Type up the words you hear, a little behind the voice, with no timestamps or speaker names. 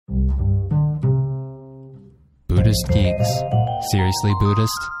Buddhist Geeks. Seriously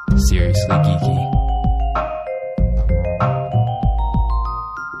Buddhist, seriously geeky.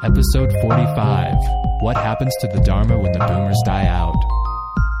 Episode 45. What happens to the Dharma when the boomers die out?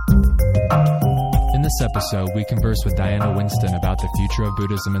 In this episode, we converse with Diana Winston about the future of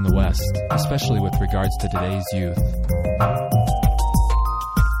Buddhism in the West, especially with regards to today's youth.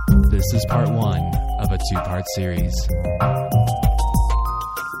 This is part one of a two-part series.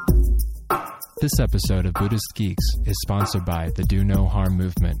 This episode of Buddhist Geeks is sponsored by the Do No Harm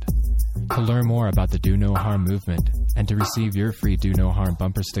Movement. To learn more about the Do No Harm Movement and to receive your free Do No Harm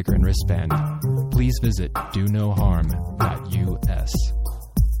bumper sticker and wristband, please visit donoharm.us.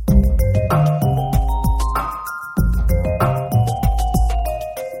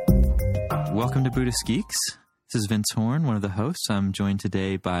 Welcome to Buddhist Geeks. This is Vince Horn, one of the hosts. I'm joined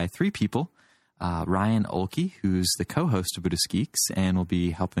today by three people. Ryan Olkey, who's the co-host of Buddhist Geeks and will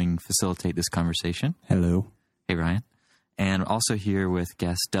be helping facilitate this conversation. Hello. Hey, Ryan. And also here with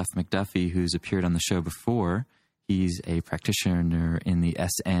guest Duff McDuffie, who's appeared on the show before. He's a practitioner in the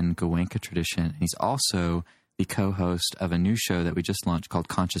SN Goenka tradition. And he's also the co-host of a new show that we just launched called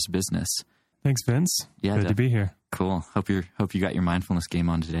Conscious Business. Thanks, Vince. Yeah, good to be here. Cool. Hope you got your mindfulness game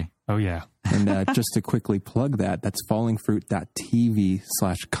on today. Oh, yeah. And just to quickly plug that's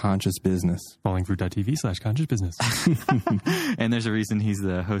fallingfruit.tv/conscious business. Fallingfruit.tv/conscious business. And there's a reason he's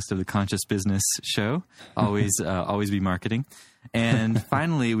the host of the Conscious Business show. Always be marketing. And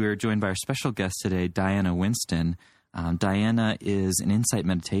finally, we were joined by our special guest today, Diana Winston. Diana is an insight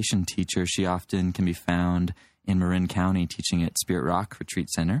meditation teacher. She often can be found in Marin County teaching at Spirit Rock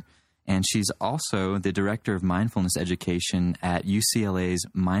Retreat Center. And she's also the director of mindfulness education at UCLA's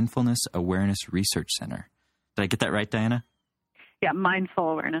Mindfulness Awareness Research Center. Did I get that right, Diana? Yeah, Mindful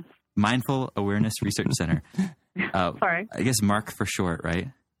Awareness. Mindful Awareness Research Center. Sorry. I guess MARC for short, right?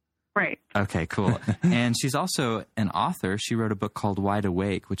 Right. Okay, cool. And she's also an author. She wrote a book called Wide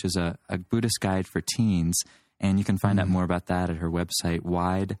Awake, which is a Buddhist guide for teens. And you can find out more about that at her website,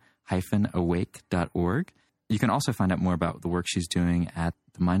 wide-awake.org. You can also find out more about the work she's doing at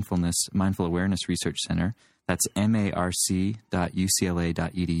the Mindful Awareness Research Center. That's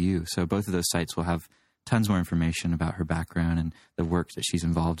marc.ucla.edu. So both of those sites will have tons more information about her background and the work that she's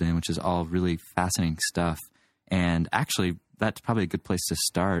involved in, which is all really fascinating stuff. And actually, that's probably a good place to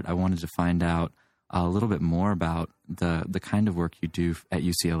start. I wanted to find out a little bit more about the kind of work you do at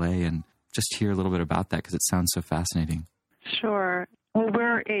UCLA and just hear a little bit about that because it sounds so fascinating. Sure. Well,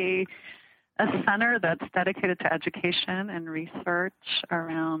 we're a center that's dedicated to education and research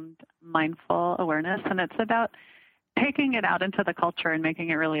around mindful awareness, and it's about taking it out into the culture and making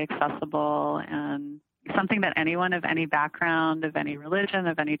it really accessible and something that anyone of any background, of any religion,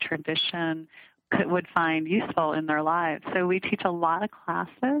 of any tradition would find useful in their lives. So we teach a lot of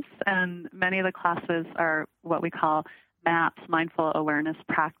classes, and many of the classes are what we call MAPS, mindful awareness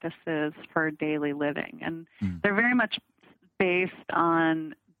practices for daily living, and they're very much based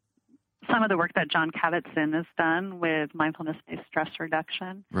on some of the work that Jon Kabat-Zinn has done with mindfulness-based stress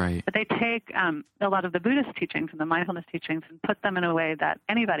reduction. Right. But they take a lot of the Buddhist teachings and the mindfulness teachings and put them in a way that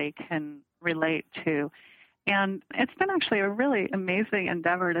anybody can relate to. And it's been actually a really amazing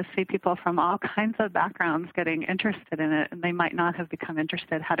endeavor to see people from all kinds of backgrounds getting interested in it, and they might not have become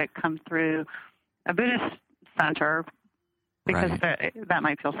interested had it come through a Buddhist center because that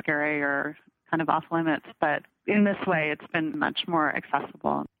might feel scary or kind of off limits. But in this way, it's been much more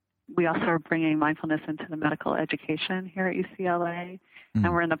accessible. We also are bringing mindfulness into the medical education here at UCLA,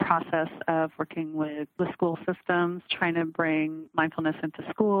 and we're in the process of working with the school systems, trying to bring mindfulness into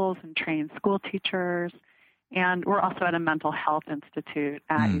schools and train school teachers. And we're also at a mental health institute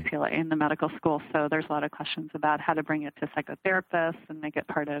at UCLA in the medical school, so there's a lot of questions about how to bring it to psychotherapists and make it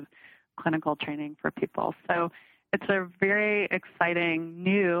part of clinical training for people. So it's a very exciting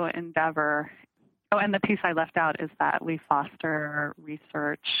new endeavor. Oh, and the piece I left out is that we foster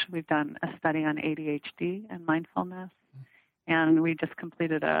research. We've done a study on ADHD and mindfulness, and we just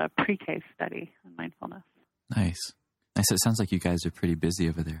completed a pre-K study on mindfulness. Nice. So it sounds like you guys are pretty busy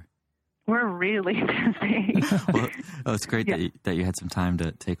over there. We're really busy. Well, it's great that you had some time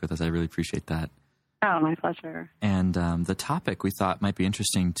to take with us. I really appreciate that. Oh, my pleasure. And the topic we thought might be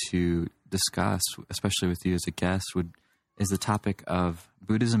interesting to discuss, especially with you as a guest, is the topic of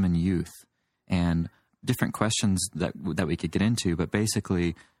Buddhism and youth. And different questions that we could get into, but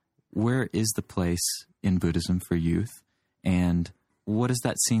basically, where is the place in Buddhism for youth, and what does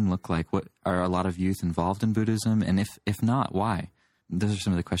that scene look like? What are a lot of youth involved in Buddhism, and if not, why? Those are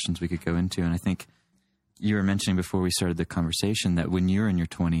some of the questions we could go into, and I think you were mentioning before we started the conversation that when you were in your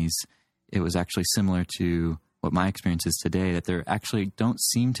 20s, it was actually similar to what my experience is today, that there actually don't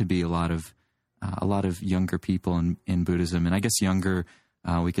seem to be a lot of younger people in Buddhism. And I guess younger,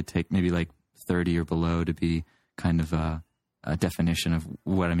 we could take maybe like 30 or below to be kind of a definition of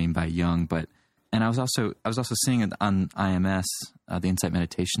what I mean by young. And I was also seeing it on IMS, the Insight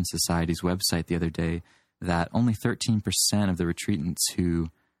Meditation Society's website the other day, that only 13% of the retreatants who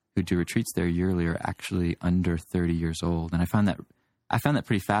do retreats there yearly are actually under 30 years old. And I found that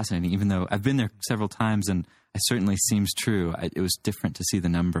pretty fascinating, even though I've been there several times, and it certainly seems true. It was different to see the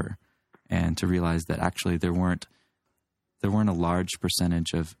number and to realize that actually there weren't a large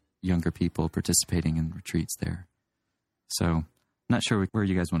percentage of younger people participating in retreats there. So I'm not sure where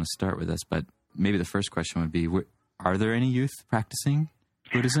you guys want to start with this, but maybe the first question would be, are there any youth practicing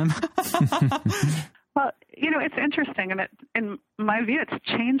Buddhism? Well, it's interesting, and in my view, it's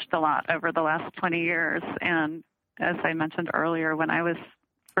changed a lot over the last 20 years. And as I mentioned earlier, when I was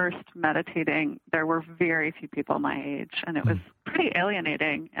first meditating, there were very few people my age, and it was pretty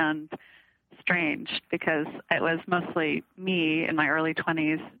alienating and strange because it was mostly me in my early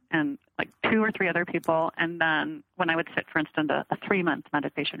 20s and like 2 or 3 other people. And then when I would sit, for instance, a 3-month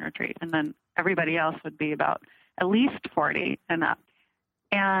meditation retreat, and then everybody else would be about at least 40 and up.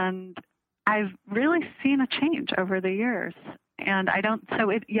 And I've really seen a change over the years. And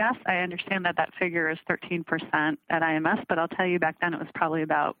yes, I understand that figure is 13% at IMS, but I'll tell you back then it was probably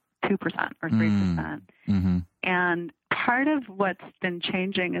about 2% or 3%. Mm-hmm. And part of what's been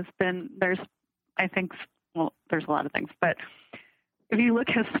changing has been, there's a lot of things, but if you look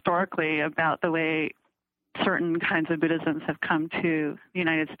historically about the way certain kinds of Buddhisms have come to the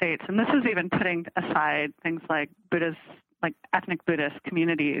United States, and this is even putting aside things like ethnic Buddhist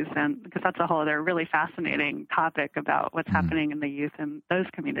communities, and because that's a whole other really fascinating topic about what's happening in the youth in those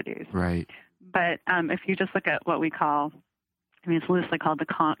communities. Right. But if you just look at what we call, it's loosely called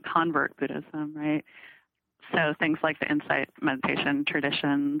the convert Buddhism, right? So things like the Insight meditation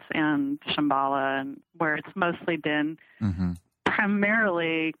traditions and Shambhala, and where it's mostly been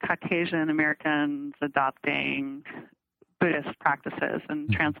primarily Caucasian Americans adopting Buddhist practices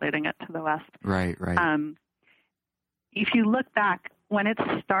and translating it to the West. Right. If you look back, when it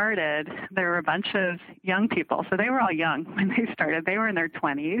started, there were a bunch of young people. So they were all young when they started. They were in their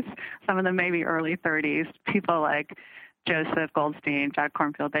 20s, some of them maybe early 30s. People like Joseph Goldstein, Jack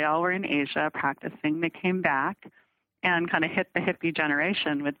Kornfield, they all were in Asia practicing. They came back and kind of hit the hippie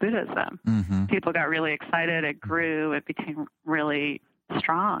generation with Buddhism. Mm-hmm. People got really excited. It grew. It became really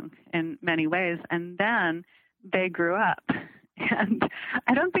strong in many ways. And then they grew up. And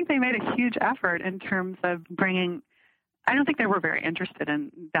I don't think they made a huge effort in terms of I don't think they were very interested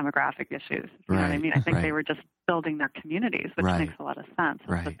in demographic issues. You know what I mean? I think they were just building their communities, which makes a lot of sense.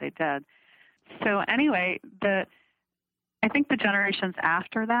 That's what they did. So anyway, I think the generations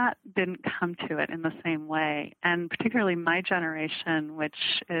after that didn't come to it in the same way. And particularly my generation, which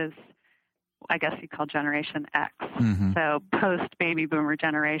is, I guess you call Generation X. Mm-hmm. So post-baby boomer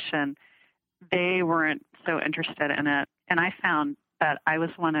generation, they weren't so interested in it. And I found that I was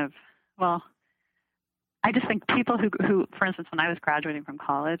one of, I just think people who, for instance, when I was graduating from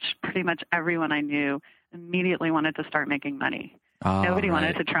college, pretty much everyone I knew immediately wanted to start making money. Nobody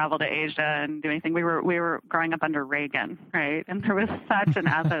wanted to travel to Asia and do anything. We were growing up under Reagan, right? And there was such an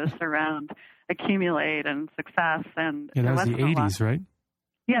ethos around accumulate and success. And that was the 80s, right?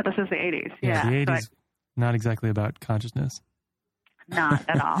 Yeah, this is the 80s. Yeah, the 80s, not exactly about consciousness. Not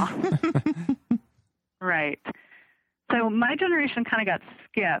at all. Right. So my generation kind of got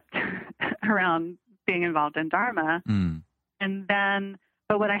skipped around being involved in Dharma. And then,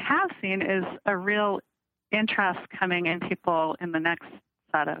 but what I have seen is a real interest coming in people in the next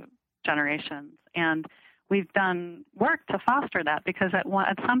set of generations. And we've done work to foster that because at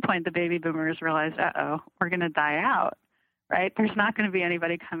some point the baby boomers realized, we're going to die out, right? There's not going to be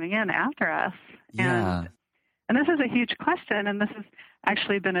anybody coming in after us. Yeah. And this is a huge question, and this has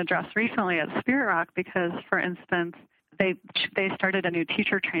actually been addressed recently at Spirit Rock because, for instance, they started a new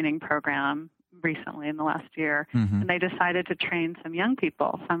teacher training program recently in the last year, and they decided to train some young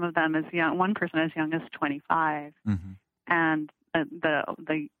people. Some of them as young, one person as young as 25, and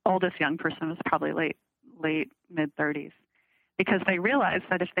the oldest young person was probably late mid-30s, because they realized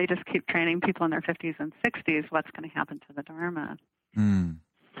that if they just keep training people in their 50s and 60s, what's going to happen to the Dharma?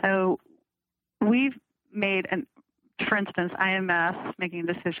 So we've made, for instance, IMS making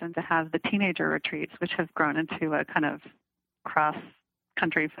a decision to have the teenager retreats, which have grown into a kind of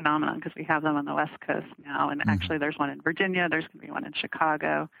cross-country phenomenon because we have them on the West Coast now. And actually there's one in Virginia. There's going to be one in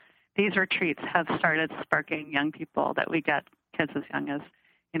Chicago. These retreats have started sparking young people that we get kids as young as,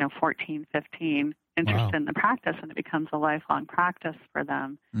 14, 15, interested in the practice, and it becomes a lifelong practice for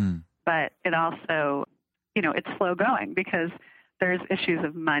them. But it also it's slow going because there's issues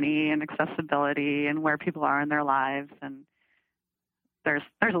of money and accessibility and where people are in their lives, and there's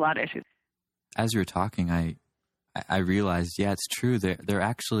a lot of issues. As you were talking, I realized, it's true. There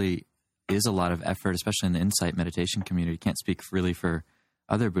actually is a lot of effort, especially in the Insight meditation community. Can't speak really for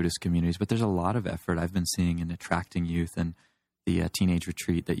other Buddhist communities, but there's a lot of effort I've been seeing in attracting youth, and the teenage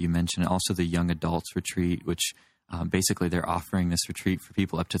retreat that you mentioned, and also the young adults retreat, which basically they're offering this retreat for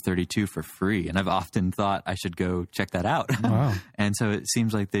people up to 32 for free. And I've often thought I should go check that out. Wow. And so it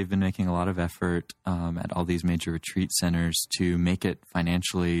seems like they've been making a lot of effort at all these major retreat centers to make it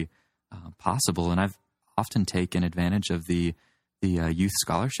financially possible. And I've often taken advantage of the youth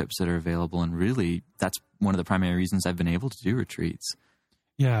scholarships that are available. And really, that's one of the primary reasons I've been able to do retreats.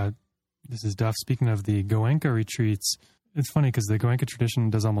 Yeah, this is Duff. Speaking of the Goenka retreats, it's funny because the Goenka tradition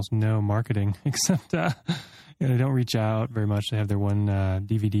does almost no marketing, except they don't reach out very much. They have their one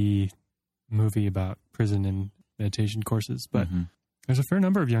DVD movie about prison and meditation courses. But there's a fair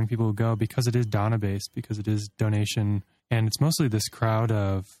number of young people who go because it is dana-based, because it is donation. And it's mostly this crowd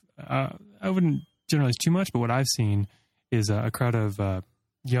of, I wouldn't generalize too much, but what I've seen is a crowd of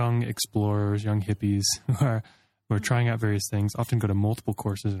young explorers, young hippies who are trying out various things, often go to multiple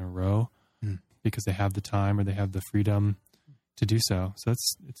courses in a row because they have the time or they have the freedom to do so. So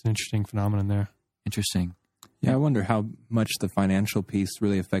it's an interesting phenomenon there. Interesting. Yeah, I wonder how much the financial piece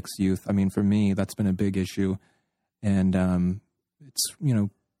really affects youth. I mean, for me, that's been a big issue. And it's,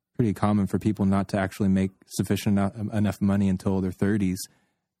 pretty common for people not to actually make sufficient enough money until their 30s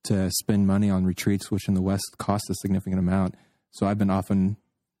to spend money on retreats, which in the West cost a significant amount. So I've been often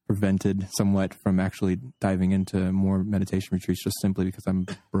prevented somewhat from actually diving into more meditation retreats just simply because I'm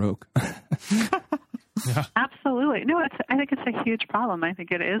broke. Yeah. Absolutely. No, I think it's a huge problem. I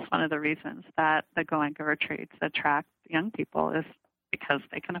think it is one of the reasons that the Goenka retreats attract young people is because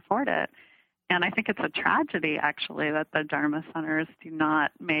they can afford it. And I think it's a tragedy, actually, that the Dharma centers do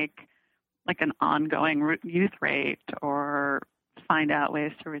not make like an ongoing youth rate or find out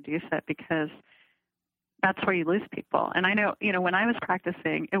ways to reduce it, because that's where you lose people. And I know, when I was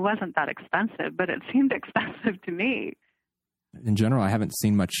practicing, it wasn't that expensive, but it seemed expensive to me. In general, I haven't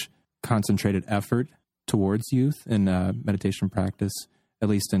seen much concentrated effort towards youth in meditation practice, at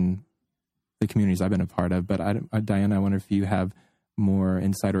least in the communities I've been a part of. But Diana, I wonder if you have more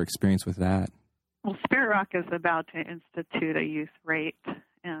insight or experience with that. Well, Spirit Rock is about to institute a youth rate,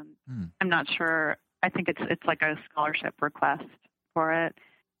 and I'm not sure. I think it's like a scholarship request for it.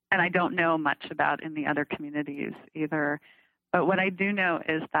 And I don't know much about in the other communities either. But what I do know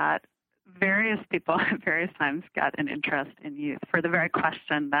is that various people at various times got an interest in youth for the very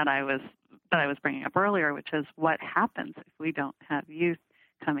question that I was bringing up earlier, which is what happens if we don't have youth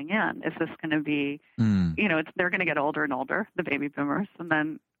coming in? Is this going to be, they're going to get older and older, the baby boomers, and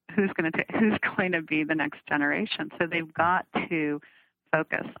then who's going to be the next generation? So they've got to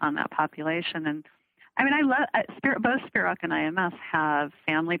focus on that population. And I mean, I love both Spirit Rock and IMS have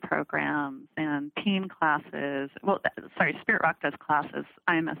family programs and teen classes. Well, sorry, Spirit Rock does classes,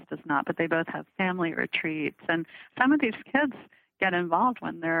 IMS does not, but they both have family retreats. And some of these kids get involved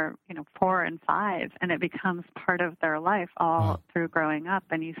when they're 4 and 5, and it becomes part of their life all through growing up.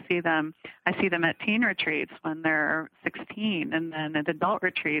 And I see them at teen retreats when they're 16, and then at adult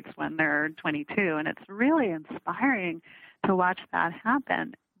retreats when they're 22, and it's really inspiring to watch that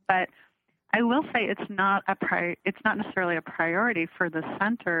happen. But I will say it's not necessarily a priority for the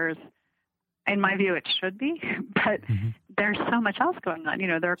centers. In my view, it should be, but there's so much else going on.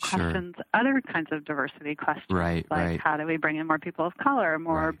 There are questions, other kinds of diversity questions, like how do we bring in more people of color,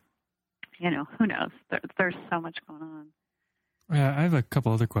 more, who knows? There's so much going on. Yeah, I have a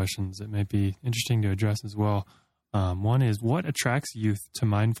couple other questions that might be interesting to address as well. One is, what attracts youth to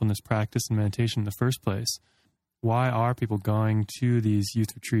mindfulness practice and meditation in the first place? Why are people going to these youth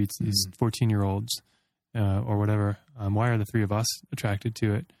retreats, these 14-year-olds or whatever? Why are the three of us attracted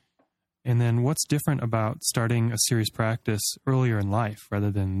to it? And then what's different about starting a serious practice earlier in life rather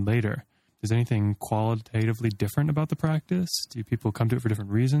than later? Is anything qualitatively different about the practice? Do people come to it for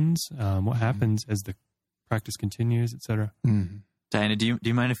different reasons? What happens as the practice continues, et cetera? Diana, do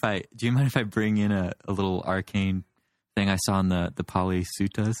you mind if I bring in a little arcane thing I saw in the Pali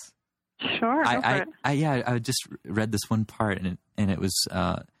Suttas? Sure. I just read this one part, and it was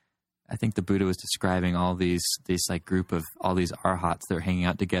I think the Buddha was describing all these like group of all these arhats that are hanging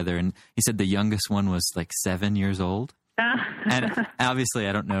out together, and he said the youngest one was like 7 years old. And obviously,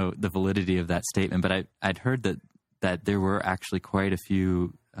 I don't know the validity of that statement, but I'd heard that there were actually quite a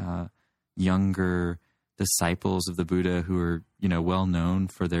few younger disciples of the Buddha who are well known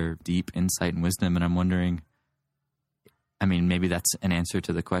for their deep insight and wisdom, and I'm wondering, I mean, maybe that's an answer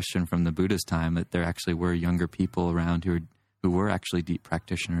to the question from the Buddha's time, that there actually were younger people around who were actually deep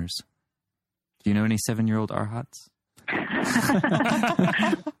practitioners. Do you know any 7-year-old arhats?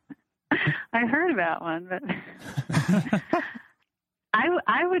 I heard about one, but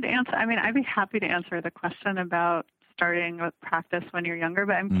I would answer. I mean, I'd be happy to answer the question about starting with practice when you're younger,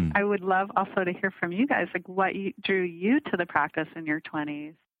 but I would love also to hear from you guys, like what drew you to the practice in your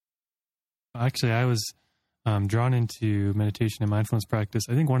 20s. Actually, I was drawn into meditation and mindfulness practice.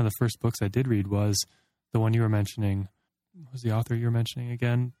 I think one of the first books I did read was the one you were mentioning. What was the author you were mentioning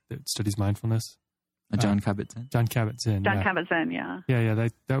again that studies mindfulness? Jon Kabat-Zinn. Jon Kabat-Zinn. Jon Kabat-Zinn, yeah. Yeah.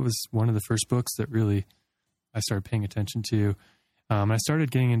 That was one of the first books that really I started paying attention to. I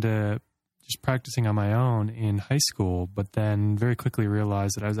started getting into just practicing on my own in high school, but then very quickly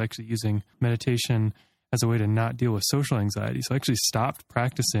realized that I was actually using meditation as a way to not deal with social anxiety. So I actually stopped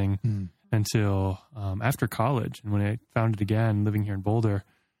practicing until after college. And when I found it again, living here in Boulder,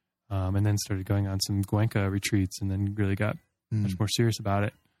 and then started going on some Goenka retreats, and then really got much more serious about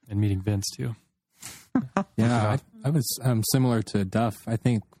it, and meeting Vince too. Yeah, I was similar to Duff. I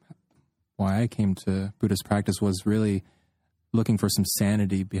think why I came to Buddhist practice was really looking for some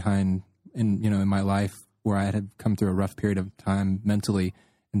sanity behind in my life, where I had come through a rough period of time mentally.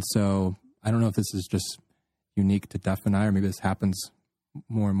 And so I don't know if this is just unique to Duff and I, or maybe this happens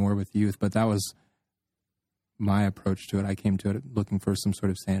more and more with youth, but that was my approach to it. I came to it looking for some sort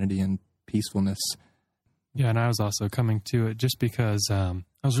of sanity and peacefulness. Yeah, and I was also coming to it just because I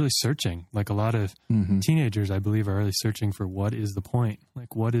was really searching. Like a lot of teenagers, I believe, are really searching for what is the point?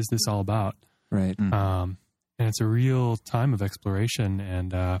 Like, what is this all about? Right. And it's a real time of exploration,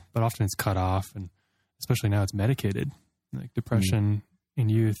 and but often it's cut off, and especially now it's medicated. Like depression in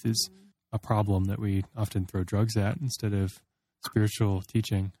youth is a problem that we often throw drugs at instead of spiritual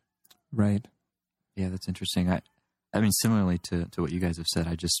teaching. Right. Yeah, that's interesting. I mean, similarly to what you guys have said,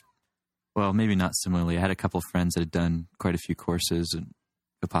 well, maybe not similarly. I had a couple of friends that had done quite a few courses and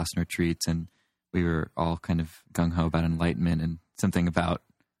Vipassana retreats, and we were all kind of gung-ho about enlightenment, and something about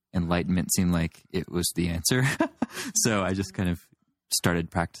enlightenment seemed like it was the answer. So I just kind of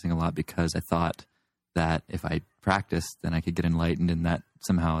started practicing a lot because I thought that if I practiced, then I could get enlightened, and that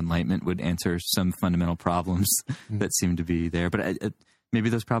somehow enlightenment would answer some fundamental problems that seemed to be there. But maybe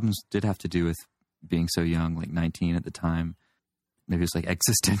those problems did have to do with being so young, like 19 at the time. Maybe it's like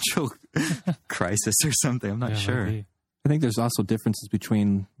existential crisis or something. I'm not sure. Maybe. I think there's also differences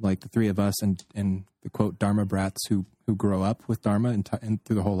between like the three of us and the quote Dharma brats who grow up with Dharma and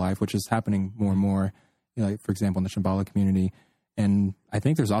through the whole life, which is happening more and more. Like for example, in the Shambhala community, and I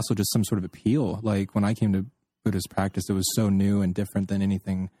think there's also just some sort of appeal. Like when I came to Buddhist practice, it was so new and different than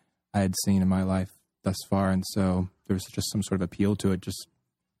anything I had seen in my life thus far, and so there was just some sort of appeal to it, just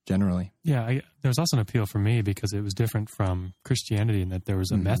generally. Yeah, there was also an appeal for me because it was different from Christianity in that there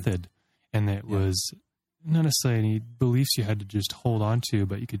was a method, and that was not necessarily any beliefs you had to just hold on to,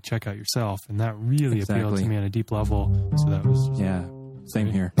 but you could check out yourself, and that really appealed to me on a deep level. So that was just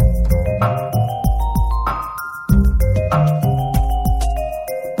same here.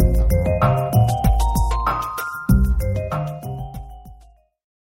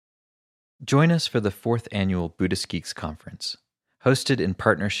 Join us for the 4th annual Buddhist Geeks Conference, hosted in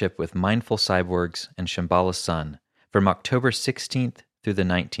partnership with Mindful Cyborgs and Shambhala Sun from October 16th through the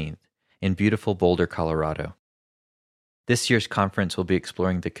 19th in beautiful Boulder, Colorado. This year's conference will be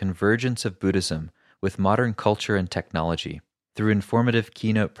exploring the convergence of Buddhism with modern culture and technology through informative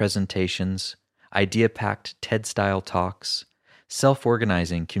keynote presentations, idea-packed TED-style talks,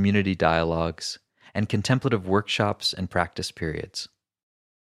 self-organizing community dialogues, and contemplative workshops and practice periods.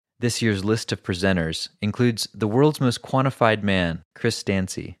 This year's list of presenters includes the world's most quantified man, Chris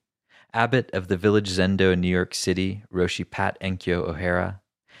Dancy, abbot of the Village Zendo in New York City, Roshi Pat Enkyo O'Hara,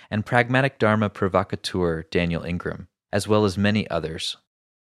 and pragmatic Dharma provocateur Daniel Ingram, as well as many others.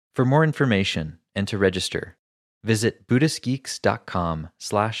 For more information and to register, visit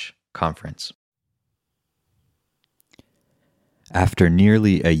BuddhistGeeks.com/conference. After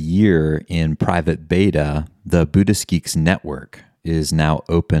nearly a year in private beta, the Buddhist Geeks Network is now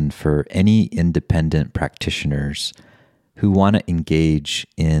open for any independent practitioners who want to engage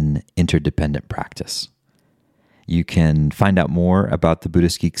in interdependent practice. You can find out more about the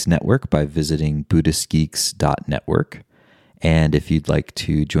Buddhist Geeks Network by visiting BuddhistGeeks.network. And if you'd like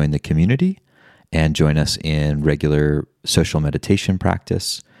to join the community and join us in regular social meditation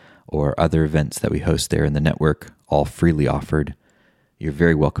practice or other events that we host there in the network, all freely offered, you're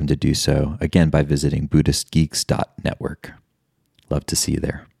very welcome to do so, again, by visiting BuddhistGeeks.network. Love to see you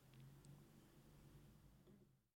there.